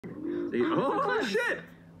Oh, shit!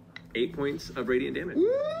 8 points of radiant damage.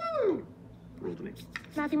 Woo! Rolled an 8.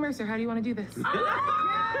 Matthew Mercer, how do you want to do this? Wow!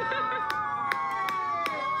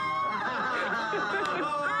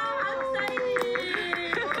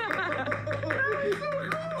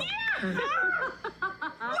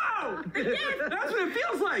 That's what it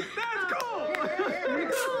feels like! That's cool!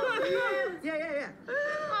 Yeah.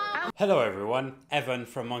 Hello everyone, Evan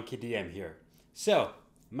from MonkeyDM here. So,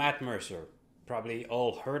 Matt Mercer. Probably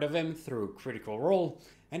all heard of him through Critical Role,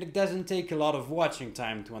 and it doesn't take a lot of watching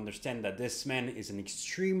time to understand that this man is an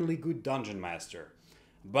extremely good dungeon master.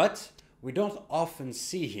 But we don't often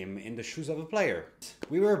see him in the shoes of a player.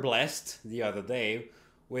 We were blessed the other day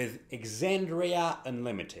with Exandria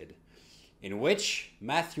Unlimited, in which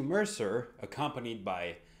Matthew Mercer, accompanied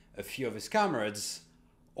by a few of his comrades,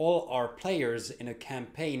 all are players in a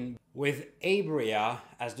campaign with Abria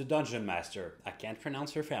as the dungeon master. I can't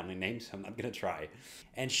pronounce her family name, so I'm not gonna try.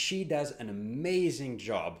 And she does an amazing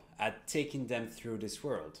job at taking them through this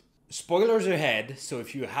world. Spoilers ahead, so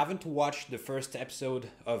if you haven't watched the first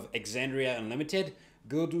episode of Exandria Unlimited,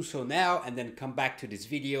 go do so now and then come back to this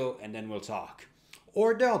video and then we'll talk.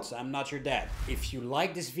 Or don't, I'm not your dad. If you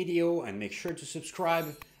like this video and make sure to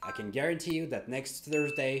subscribe, I can guarantee you that next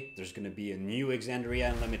Thursday there's gonna be a new Exandria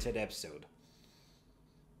Unlimited episode.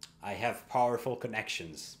 I have powerful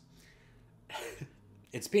connections.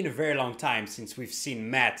 It's been a very long time since we've seen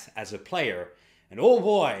Matt as a player, and oh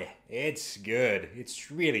boy, it's good.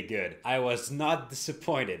 It's really good. I was not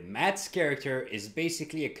disappointed. Matt's character is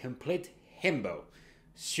basically a complete himbo.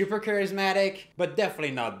 Super charismatic, but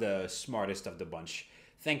definitely not the smartest of the bunch.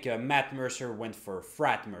 I think Matt Mercer went for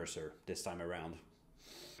Frat Mercer this time around.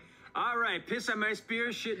 All right, piss on my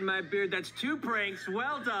spear, shit in my beard. That's 2 pranks.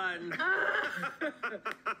 Well done.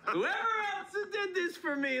 Whoever else did this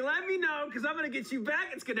for me, let me know, because I'm going to get you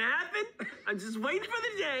back. It's going to happen. I'm just waiting for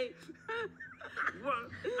the day. Well,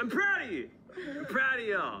 I'm proud of you. I'm proud of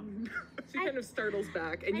y'all. She kind of startles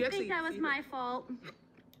back. And I think that was my fault.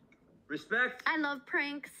 Respect. I love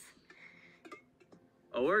pranks.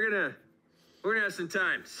 Oh, we're gonna have some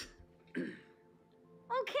times. Okay.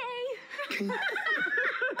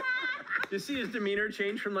 You see his demeanor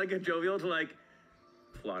change from like a jovial to like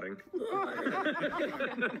plotting.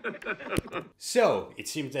 So, it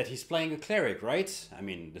seems that he's playing a cleric, right? I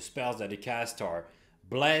mean, the spells that he casts are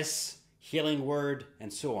Bless, Healing Word, and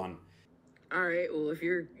so on. Alright, well if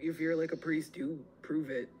you're like a priest, do prove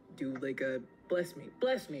it. Do like a bless me.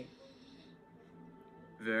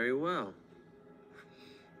 Very well.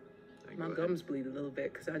 My gums bleed a little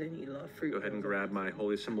bit because I didn't eat a lot of fruit. Go ahead and grab my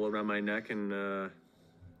holy symbol around my neck and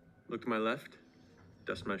look to my left,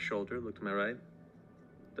 dust my shoulder, look to my right,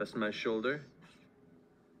 dust my shoulder,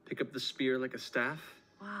 pick up the spear like a staff,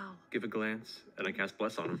 Wow. give a glance, and I cast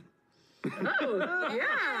Bless on him. Oh,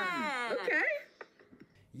 yeah. Okay.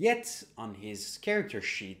 Yet, on his character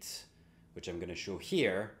sheet, which I'm gonna show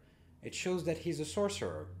here, it shows that he's a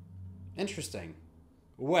sorcerer. Interesting.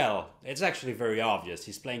 Well, it's actually very obvious.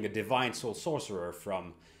 He's playing a Divine Soul Sorcerer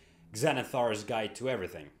from Xanathar's Guide to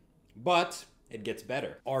Everything. But it gets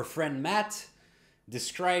better. Our friend Matt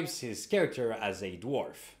describes his character as a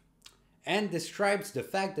dwarf, and describes the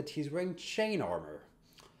fact that he's wearing chain armor.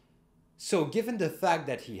 So given the fact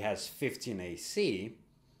that he has 15 AC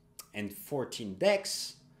and 14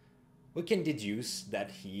 dex, we can deduce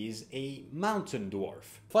that he is a mountain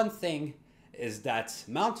dwarf. Fun thing is that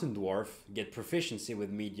mountain dwarf get proficiency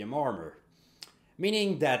with medium armor,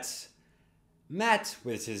 meaning that Matt,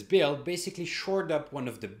 with his build, basically shored up one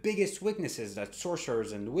of the biggest weaknesses that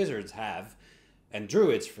sorcerers and wizards have, and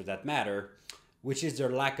druids for that matter, which is their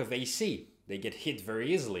lack of AC. They get hit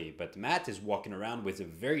very easily, but Matt is walking around with a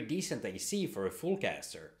very decent AC for a full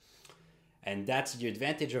caster. And that's the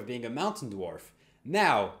advantage of being a mountain dwarf.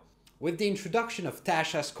 Now, with the introduction of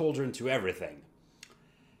Tasha's Cauldron to everything,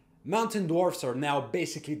 mountain dwarfs are now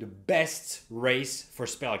basically the best race for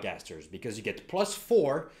spellcasters, because you get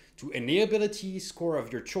 +4 to any ability score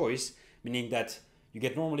of your choice, meaning that you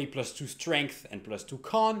get normally +2 strength and +2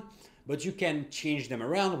 con, but you can change them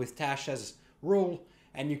around with Tasha's rule,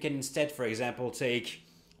 and you can instead, for example, take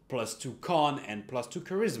 +2 con and +2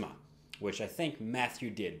 charisma, which I think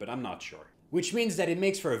Matthew did, but I'm not sure. Which means that it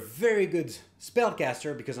makes for a very good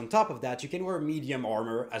spellcaster, because on top of that you can wear medium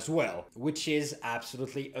armor as well, which is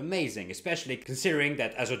absolutely amazing, especially considering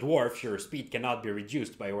that as a dwarf your speed cannot be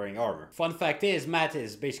reduced by wearing armor. Fun fact is, Matt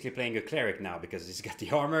is basically playing a cleric now because he's got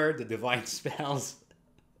the armor, the divine spells.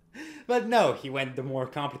 But no, he went the more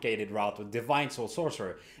complicated route with Divine Soul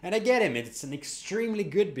Sorcerer. And I get him, it's an extremely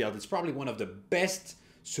good build. It's probably one of the best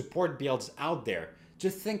support builds out there.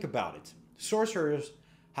 Just think about it. Sorcerers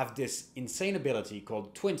have this insane ability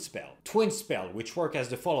called Twin Spell. Twin Spell, which work as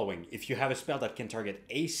the following. If you have a spell that can target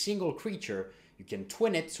a single creature, you can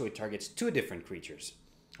twin it so it targets 2 different creatures.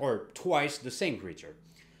 Or twice the same creature.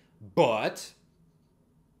 But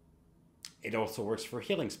it also works for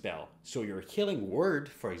healing spell. So your healing word,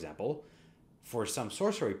 for example, for some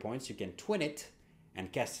sorcery points, you can twin it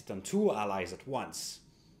and cast it on 2 allies at once.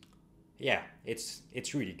 Yeah, it's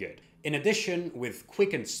really good. In addition, with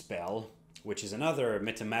Quicken Spell, which is another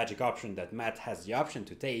meta magic option that Matt has the option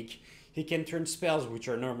to take, he can turn spells which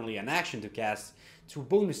are normally an action to cast to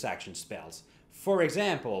bonus action spells. For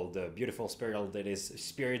example, the beautiful spell that is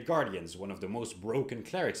Spirit Guardians, one of the most broken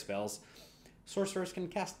cleric spells. Sorcerers can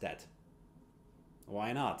cast that.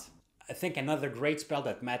 Why not? I think another great spell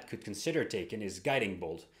that Matt could consider taking is Guiding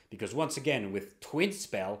Bolt, because once again, with Twin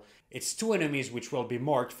Spell, it's 2 enemies which will be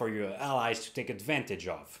marked for your allies to take advantage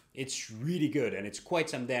of. It's really good, and it's quite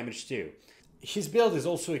some damage too. His build is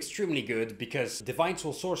also extremely good because Divine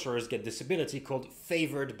Soul Sorcerers get this ability called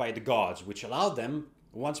Favored by the Gods, which allow them,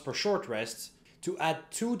 once per short rest, to add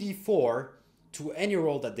 2d4 to any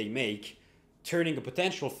roll that they make, turning a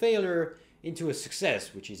potential failure into a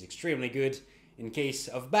success, which is extremely good in case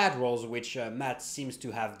of bad rolls, which Matt seems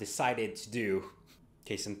to have decided to do.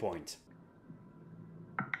 Case in point.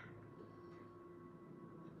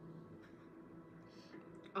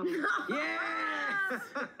 Yes!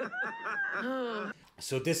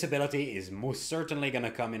 So this ability is most certainly gonna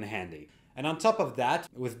come in handy. And on top of that,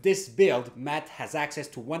 with this build, Matt has access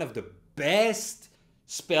to one of the best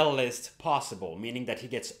spell lists possible, meaning that he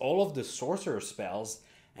gets all of the sorcerer spells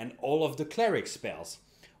and all of the cleric spells.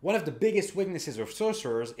 One of the biggest weaknesses of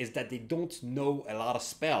sorcerers is that they don't know a lot of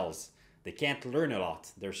spells. They can't learn a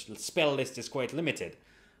lot. Their spell list is quite limited.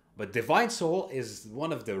 But Divine Soul is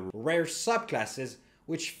one of the rare subclasses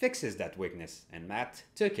which fixes that weakness, and Matt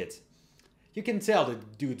took it. You can tell the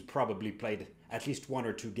dude probably played at least 1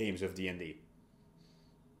 or 2 games of D&D.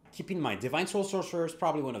 Keep in mind, Divine Soul Sorcerer is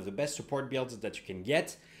probably one of the best support builds that you can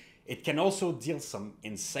get. It can also deal some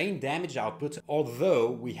insane damage output,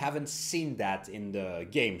 although we haven't seen that in the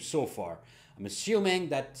game so far. I'm assuming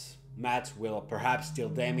that Matt will perhaps deal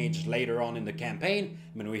damage later on in the campaign,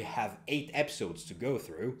 when we have 8 episodes to go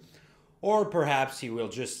through. Or perhaps he will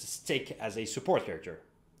just stick as a support character.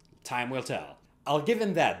 Time will tell. I'll give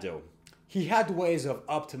him that though. He had ways of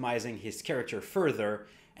optimizing his character further,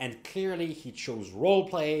 and clearly he chose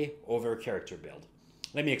roleplay over character build.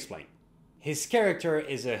 Let me explain. His character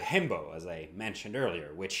is a himbo, as I mentioned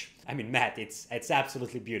earlier, which, I mean, Matt, it's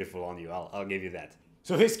absolutely beautiful on you, I'll give you that.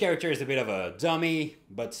 So his character is a bit of a dummy,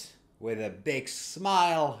 but with a big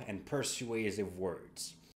smile and persuasive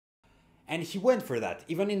words. And he went for that,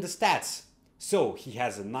 even in the stats. So he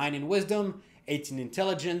has a 9 in wisdom, 8 in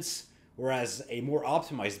intelligence, whereas a more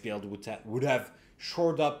optimized build would have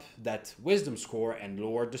shored up that wisdom score and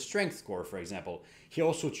lowered the strength score, for example. He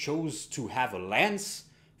also chose to have a lance,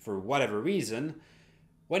 for whatever reason,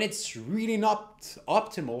 when it's really not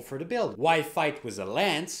optimal for the build. Why fight with a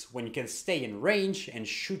lance when you can stay in range and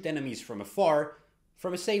shoot enemies from afar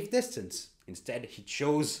from a safe distance? Instead, he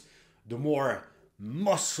chose the more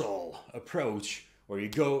muscle approach, where you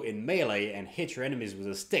go in melee and hit your enemies with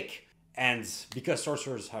a stick. And because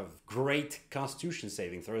sorcerers have great constitution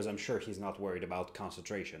saving throws, I'm sure he's not worried about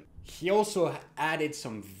concentration. He also added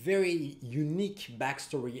some very unique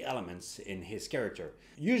backstory elements in his character.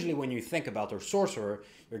 Usually when you think about a sorcerer,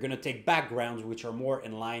 you're going to take backgrounds which are more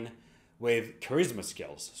in line with charisma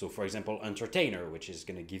skills. So for example, entertainer, which is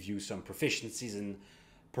going to give you some proficiencies in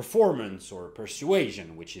performance or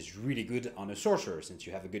persuasion, which is really good on a sorcerer since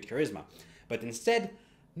you have a good charisma. But instead,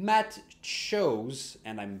 Matt chose,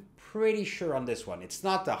 and I'm pretty sure on this one, it's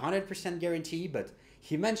not 100% guarantee, but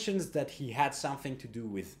he mentions that he had something to do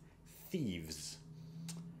with thieves.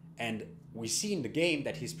 And we see in the game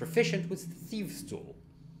that he's proficient with Thieves' Tool.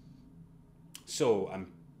 So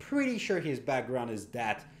I'm pretty sure his background is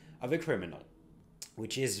that of a criminal,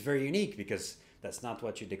 which is very unique because that's not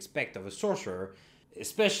what you'd expect of a sorcerer,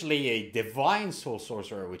 especially a Divine Soul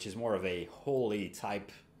Sorcerer, which is more of a holy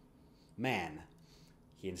type man.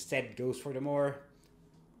 He instead goes for the more,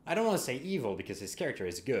 I don't want to say evil because his character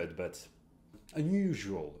is good, but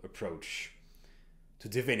unusual approach to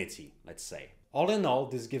divinity, let's say. All in all,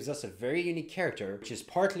 this gives us a very unique character, which is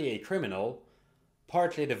partly a criminal,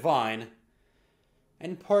 partly divine,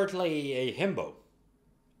 and partly a himbo.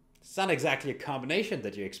 It's not exactly a combination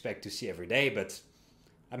that you expect to see every day, but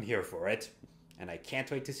I'm here for it, and I can't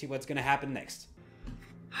wait to see what's gonna happen next.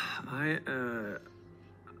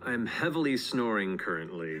 I'm heavily snoring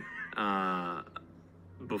currently,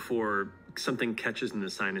 before something catches in the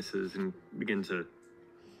sinuses and begin to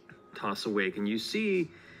toss awake, and you see,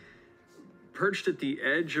 perched at the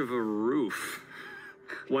edge of a roof,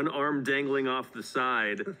 one arm dangling off the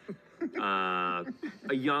side, a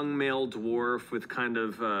young male dwarf with kind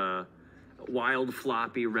of wild,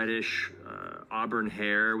 floppy, reddish auburn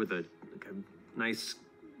hair with a nice,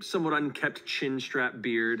 somewhat unkept chin strap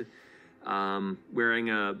beard, wearing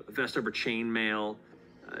a vest over chainmail.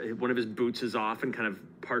 One of his boots is off and kind of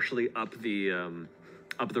partially up the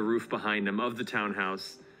roof behind him of the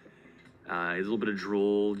townhouse. He has a little bit of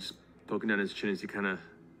drool just poking down his chin as he kind of,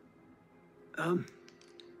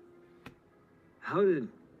 how did...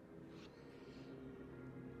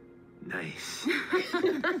 Nice.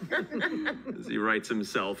 As he writes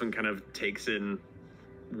himself and kind of takes in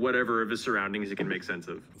whatever of his surroundings he can make sense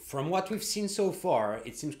of. From what we've seen so far,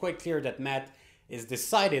 it seems quite clear that Matt is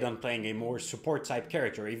decided on playing a more support type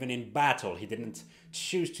character. Even in battle, he didn't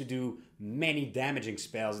choose to do many damaging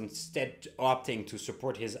spells, instead opting to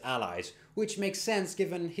support his allies, which makes sense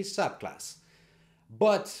given his subclass.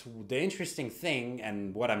 But the interesting thing,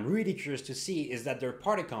 and what I'm really curious to see, is that their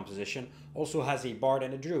party composition also has a bard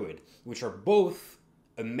and a druid, which are both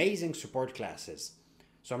amazing support classes.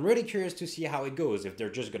 So I'm really curious to see how it goes, if they're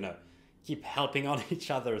just gonna keep helping on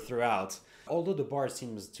each other throughout. Although the bard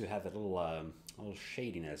seems to have a little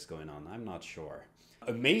shadiness going on, I'm not sure.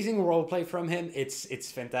 Amazing roleplay from him.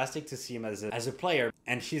 It's fantastic to see him as a player,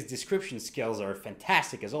 and his description skills are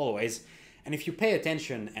fantastic as always. And if you pay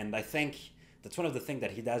attention, and I think that's one of the things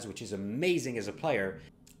that he does, which is amazing as a player,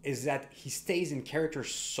 is that he stays in character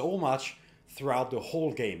so much throughout the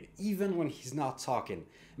whole game, even when he's not talking.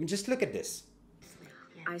 I mean, just look at this.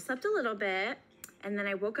 I slept a little bit, and then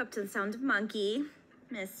I woke up to the sound of monkey,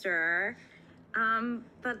 mister.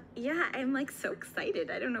 But yeah, I'm like so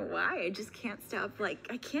excited. I don't know why. I just can't stop. Like,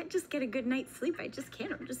 I can't just get a good night's sleep. I just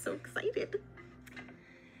can't. I'm just so excited.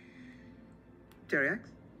 Dariax,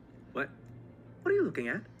 What? what are you looking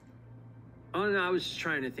at? Oh no, I was just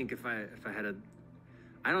trying to think if I had a...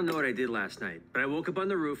 I don't know what I did last night, but I woke up on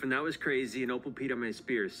the roof and that was crazy and Opal peed on my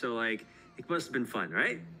spears, so like, it must have been fun,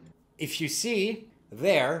 right? If you see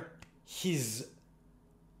there, he's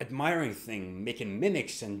admiring thing, making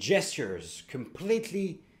mimics and gestures,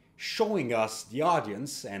 completely showing us, the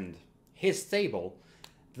audience and his table,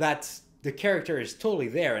 that the character is totally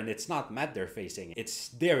there, and it's not Matt they're facing, it's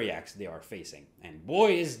Dariax they are facing. And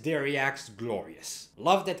boy is Dariax glorious.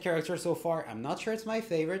 Love that character so far. I'm not sure it's my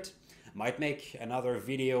favorite. Might make another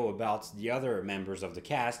video about the other members of the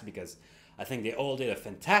cast, because I think they all did a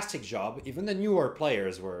fantastic job. Even the newer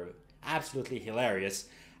players were absolutely hilarious.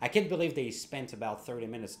 I can't believe they spent about 30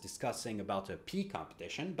 minutes discussing about a pee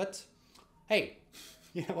competition, but hey,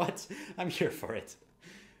 you know what? I'm here for it.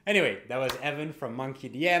 Anyway, that was Evan from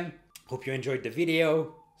MonkeyDM. Hope you enjoyed the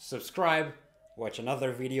video. Subscribe. Watch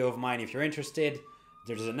another video of mine if you're interested.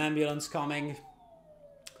 There's an ambulance coming.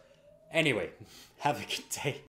 Anyway, have a good day.